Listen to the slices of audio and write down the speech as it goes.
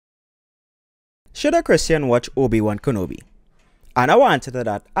Should a Christian watch Obi Wan Kenobi? And our answer to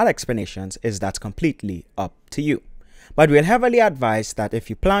that at Xplanations is that's completely up to you. But we'll heavily advise that if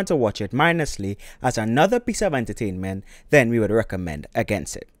you plan to watch it mindlessly as another piece of entertainment, then we would recommend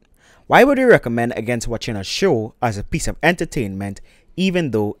against it. Why would we recommend against watching a show as a piece of entertainment,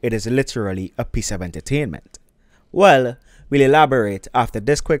 even though it is literally a piece of entertainment? Well, we'll elaborate after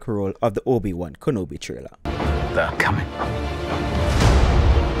this quick roll of the Obi Wan Kenobi trailer. They're coming.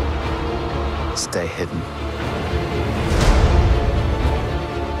 Stay hidden,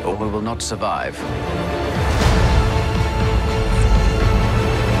 or we will not survive.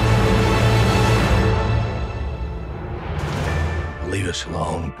 Leave us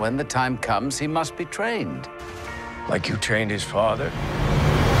alone. When the time comes, he must be trained. Like you trained his father?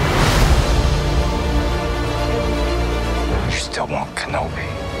 You still want Kenobi.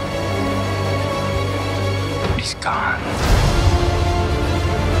 He's gone.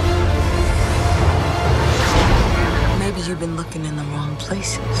 Maybe you've been looking in the wrong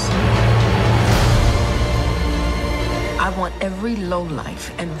places. I want every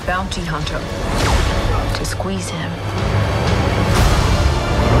lowlife and bounty hunter to squeeze him.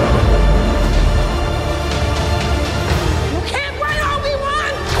 You can't run,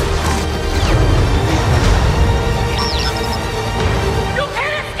 Obi-Wan! You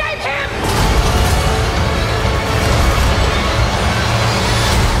can't escape him!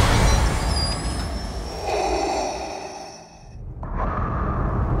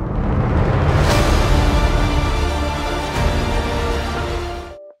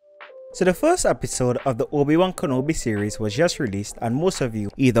 So the first episode of the Obi Wan Kenobi series was just released, and most of you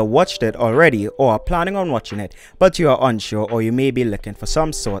either watched it already or are planning on watching it, but you are unsure, or you may be looking for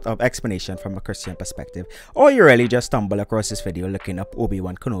some sort of explanation from a Christian perspective, or you really just stumble across this video looking up Obi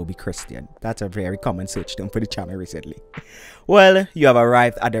Wan Kenobi Christian. That's a very common search term for the channel recently. Well, you have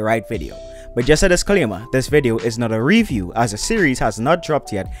arrived at the right video. But just a disclaimer, this video is not a review as the series has not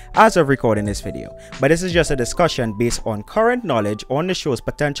dropped yet as of recording this video, but this is just a discussion based on current knowledge on the show's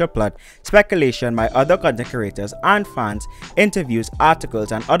potential plot, speculation by other content creators and fans, interviews,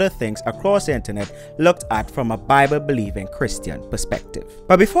 articles and other things across the internet looked at from a Bible-believing Christian perspective.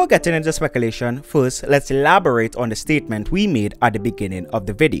 But before getting into speculation, first let's elaborate on the statement we made at the beginning of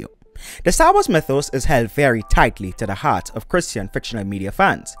the video. The Star Wars mythos is held very tightly to the heart of Christian fictional media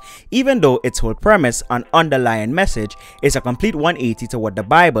fans, even though its whole premise and underlying message is a complete 180 to what the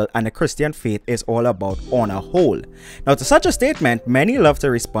Bible and the Christian faith is all about on a whole. Now, to such a statement, many love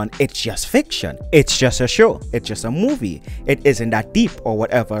to respond, it's just fiction, it's just a show, it's just a movie, it isn't that deep, or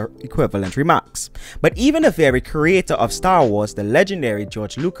whatever equivalent remarks. But even the very creator of Star Wars, the legendary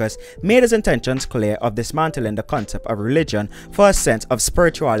George Lucas, made his intentions clear of dismantling the concept of religion for a sense of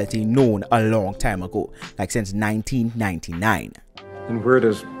spirituality known a long time ago, like since 1999. And where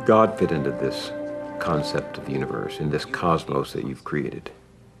does God fit into this concept of the universe, in this cosmos that you've created?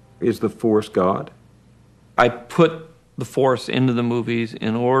 Is the Force God? I put the Force into the movies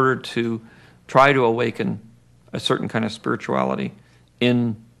in order to try to awaken a certain kind of spirituality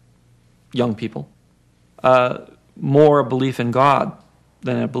in young people. More a belief in God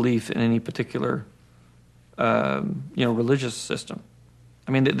than a belief in any particular religious system.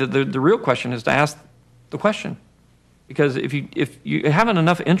 I mean, the real question is to ask the question, because if you haven't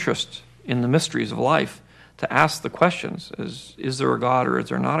enough interest in the mysteries of life to ask the questions, is there a God or is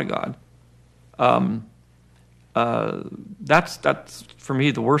there not a God? That's for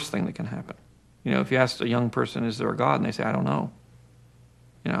me the worst thing that can happen. You know, if you ask a young person, is there a God, and they say, I don't know.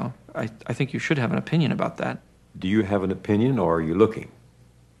 You know, I think you should have an opinion about that. Do you have an opinion, or are you looking?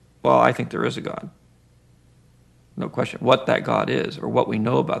 Well, I think there is a God. No question. What that God is, or what we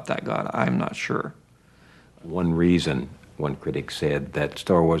know about that God, I'm not sure. One reason, one critic said, that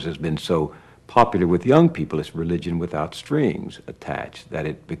Star Wars has been so popular with young people is religion without strings attached, that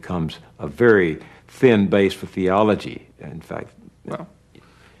it becomes a very thin base for theology. In fact... Well,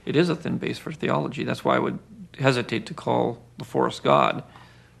 it is a thin base for theology. That's why I would hesitate to call the Force God.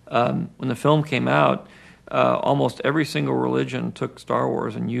 When the film came out, almost every single religion took Star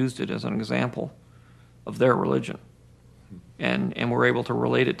Wars and used it as an example of their religion, and we're able to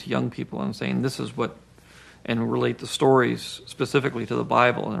relate it to young people and saying this is what, and relate the stories specifically to the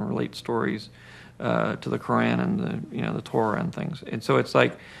Bible and relate stories to the Quran and the Torah and things. And so it's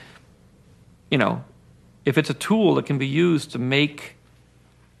like, if it's a tool that can be used to make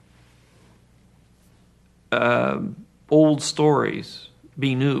old stories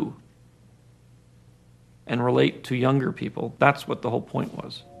be new and relate to younger people, that's what the whole point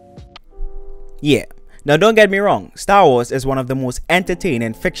was. Yeah. Now don't get me wrong, Star Wars is one of the most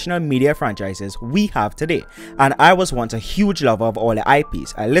entertaining fictional media franchises we have today, and I was once a huge lover of all the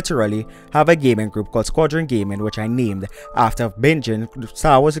IPs. I literally have a gaming group called Squadron Gaming, which I named after binging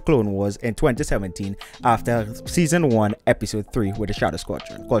Star Wars The Clone Wars in 2017 after Season 1 Episode 3 with the Shadow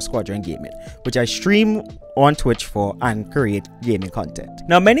Squadron, called Squadron Gaming, which I stream on Twitch for and create gaming content.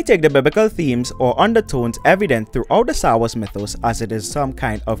 Now many take the biblical themes or undertones evident throughout the Star Wars mythos as it is some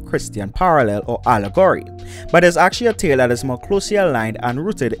kind of Christian parallel or allegory, but it's actually a tale that is more closely aligned and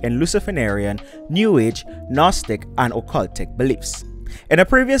rooted in Luciferian, New Age, Gnostic and occultic beliefs. In a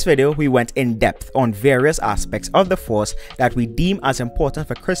previous video, we went in depth on various aspects of the Force that we deem as important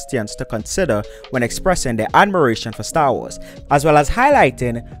for Christians to consider when expressing their admiration for Star Wars, as well as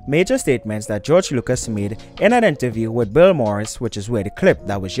highlighting major statements that George Lucas made in an interview with Bill Morris, which is where the clip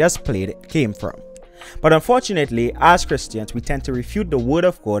that was just played came from. But unfortunately, as Christians, we tend to refute the word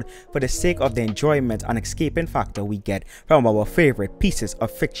of God for the sake of the enjoyment and escaping factor we get from our favorite pieces of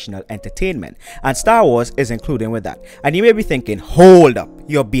fictional entertainment, and Star Wars is included with that. And you may be thinking, hold up,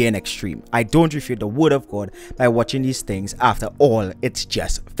 you're being extreme. I don't refute the word of God by watching these things. After all, it's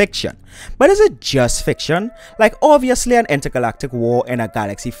just fiction. But is it just fiction? Like, obviously an intergalactic war in a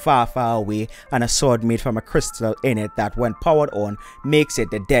galaxy far, far away and a sword made from a crystal in it that when powered on makes it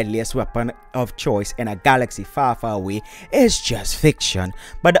the deadliest weapon of choice in a galaxy far, far away is just fiction.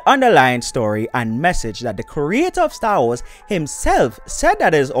 But the underlying story and message that the creator of Star Wars himself said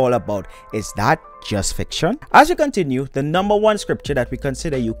that is all about, is that just fiction? As we continue, the number one scripture that we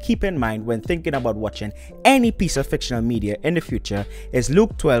consider you keep in mind when thinking about watching any piece of fictional media in the future is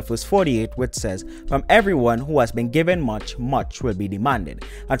Luke 12 verse 48, which says, "From everyone who has been given much, much will be demanded,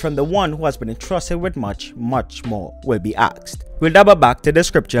 and from the one who has been entrusted with much, much more will be asked." We'll double back to the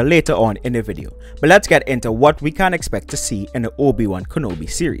scripture later on in the video, but let's get into what we can expect to see in the Obi Wan Kenobi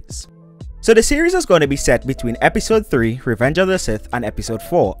series. So the series is going to be set between Episode 3, Revenge of the Sith, and Episode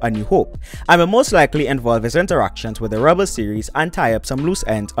 4, A New Hope, and will most likely involve his interactions with the Rebel series and tie up some loose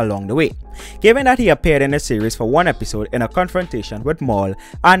ends along the way. Given that he appeared in the series for one episode in a confrontation with Maul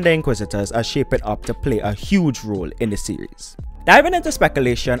and the Inquisitors, are shaping up to play a huge role in the series. Diving into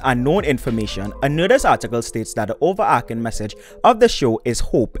speculation and known information, a Nerdist article states that the overarching message of the show is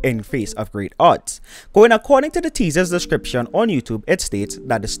hope in face of great odds. Going according to the teaser's description on YouTube, it states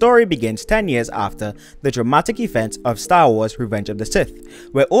that the story begins 10 years after the dramatic events of Star Wars Revenge of the Sith,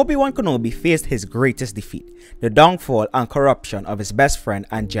 where Obi Wan Kenobi faced his greatest defeat, the downfall and corruption of his best friend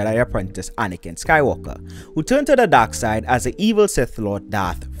and Jedi apprentice Anakin Skywalker, who turned to the dark side as the evil Sith Lord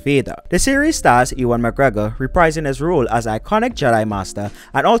Darth Vader. The series stars Ewan McGregor reprising his role as iconic Jedi Master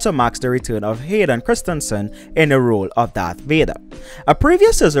and also marks the return of Hayden Christensen in the role of Darth Vader. A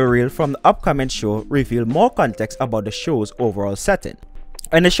previous sizzle reel from the upcoming show revealed more context about the show's overall setting.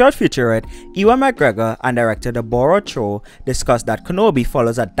 In the short featurette, Ewan McGregor and director Deborah Chow discussed that Kenobi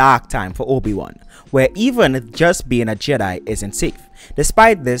follows a dark time for Obi-Wan, where even just being a Jedi isn't safe.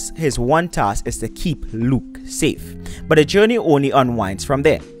 Despite this, his one task is to keep Luke safe, but the journey only unwinds from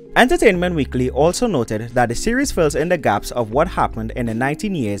there. Entertainment Weekly also noted that the series fills in the gaps of what happened in the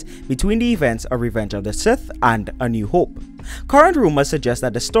 19 years between the events of Revenge of the Sith and A New Hope. Current rumors suggest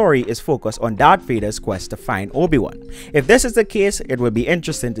that the story is focused on Darth Vader's quest to find Obi-Wan. If this is the case, it will be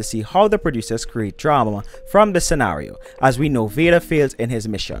interesting to see how the producers create drama from the scenario, as we know Vader fails in his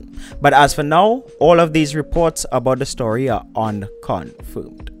mission. But as for now, all of these reports about the story are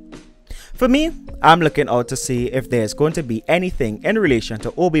unconfirmed. For me, I'm looking out to see if there's going to be anything in relation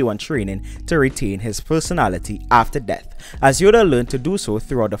to Obi-Wan training to retain his personality after death, as Yoda learned to do so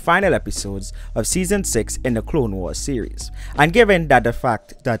throughout the final episodes of Season 6 in the Clone Wars series. And given that the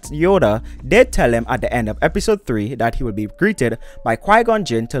fact that Yoda did tell him at the end of Episode 3 that he would be greeted by Qui-Gon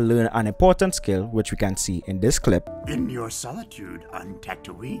Jinn to learn an important skill, which we can see in this clip. "In your solitude on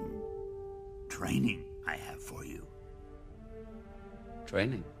Tatooine, training I have for you.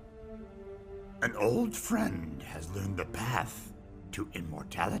 Training. An old friend has learned the path to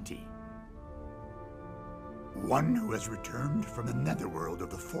immortality. One who has returned from the netherworld of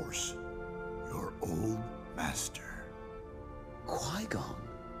the Force, your old master. Qui-Gon.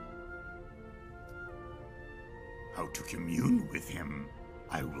 How to commune with him,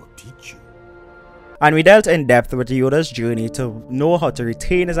 I will teach you." And we dealt in depth with Yoda's journey to know how to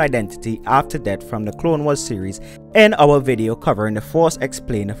retain his identity after death from the Clone Wars series in our video covering the Force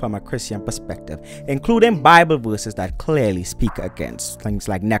explained from a Christian perspective, including Bible verses that clearly speak against things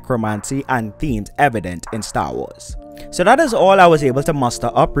like necromancy and themes evident in Star Wars. So that is all I was able to muster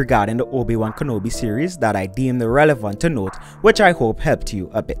up regarding the Obi Wan Kenobi series that I deemed relevant to note, which I hope helped you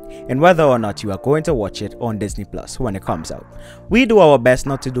a bit in whether or not you are going to watch it on Disney Plus when it comes out. We do our best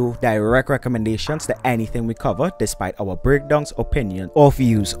not to do direct recommendations to anything we cover, despite our breakdowns, opinions, or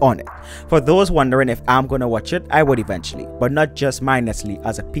views on it. For those wondering if I'm going to watch it, I would eventually, but not just mindlessly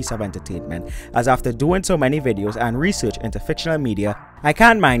as a piece of entertainment, as after doing so many videos and research into fictional media, I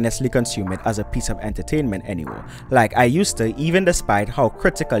can't mindlessly consume it as a piece of entertainment anymore, like I used to, even despite how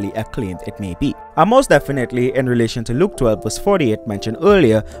critically acclaimed it may be. And most definitely in relation to Luke 12 verse 48 mentioned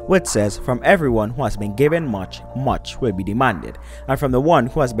earlier, which says, "From everyone who has been given much, much will be demanded, and from the one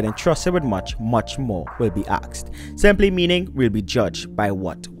who has been entrusted with much, much more will be asked." Simply meaning we'll be judged by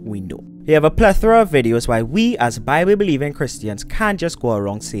what we know. We have a plethora of videos why we as Bible-believing Christians can't just go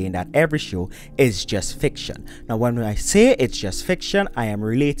around saying that every show is just fiction. Now when I say it's just fiction, I am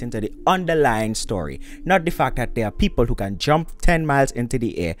relating to the underlying story, not the fact that there are people who can jump 10 miles into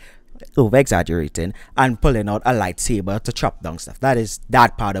the air, over exaggerating, and pulling out a lightsaber to chop down stuff.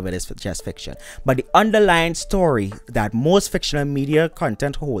 That part of it is just fiction. But the underlying story that most fictional media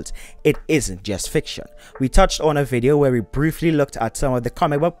content holds, it isn't just fiction. We touched on a video where we briefly looked at some of the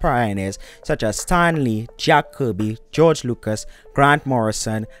comic book pioneers such as Stan Lee, Jack Kirby, George Lucas, Grant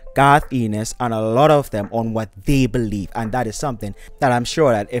Morrison, Garth Ennis, and a lot of them on what they believe, and that is something that I'm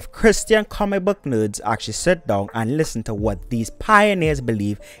sure that if Christian comic book nerds actually sit down and listen to what these pioneers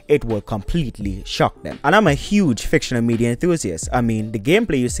believe, it will completely shock them. And I'm a huge fictional media enthusiast. I mean, the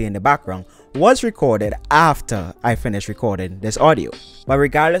gameplay you see in the background was recorded after I finished recording this audio. But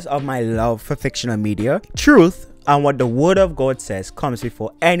regardless of my love for fictional media, truth and what the word of God says comes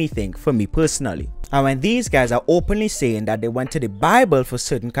before anything for me personally. And when these guys are openly saying that they went to the Bible for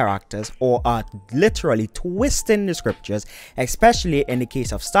certain characters or are literally twisting the scriptures, especially in the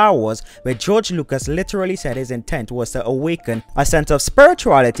case of Star Wars, where George Lucas literally said his intent was to awaken a sense of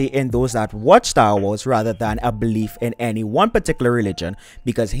spirituality in those that watch Star Wars rather than a belief in any one particular religion,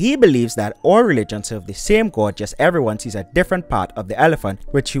 because he believes that all religions serve the same God, just everyone sees a different part of the elephant,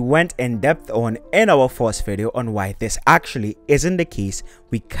 which he went in depth on in our first video on why this actually isn't the case.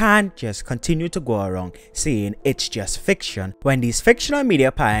 We can't just continue to go around saying it's just fiction when these fictional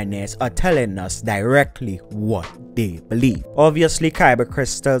media pioneers are telling us directly what they believe. Obviously, kyber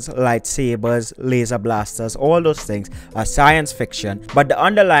crystals, lightsabers, laser blasters, all those things are science fiction, but the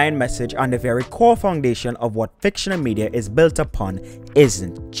underlying message and the very core foundation of what fictional media is built upon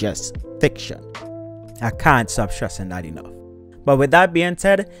isn't just fiction. I can't stop stressing that enough. But with that being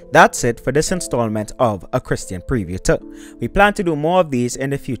said, that's it for this installment of A Christian Preview 2. We plan to do more of these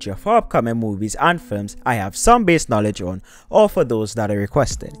in the future for upcoming movies and films I have some base knowledge on, or for those that are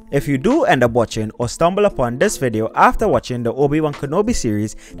requested. If you do end up watching or stumble upon this video after watching the Obi Wan Kenobi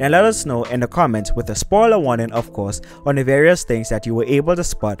series, then let us know in the comments, with a spoiler warning of course, on the various things that you were able to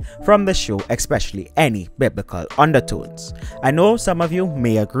spot from the show, especially any biblical undertones. I know some of you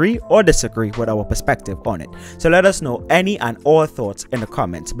may agree or disagree with our perspective on it, so let us know any and all thoughts in the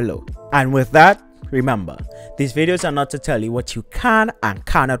comments below. And with that, remember, these videos are not to tell you what you can and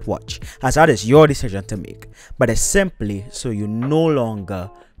cannot watch, as that is your decision to make, but it's simply so you no longer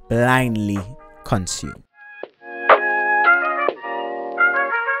blindly consume.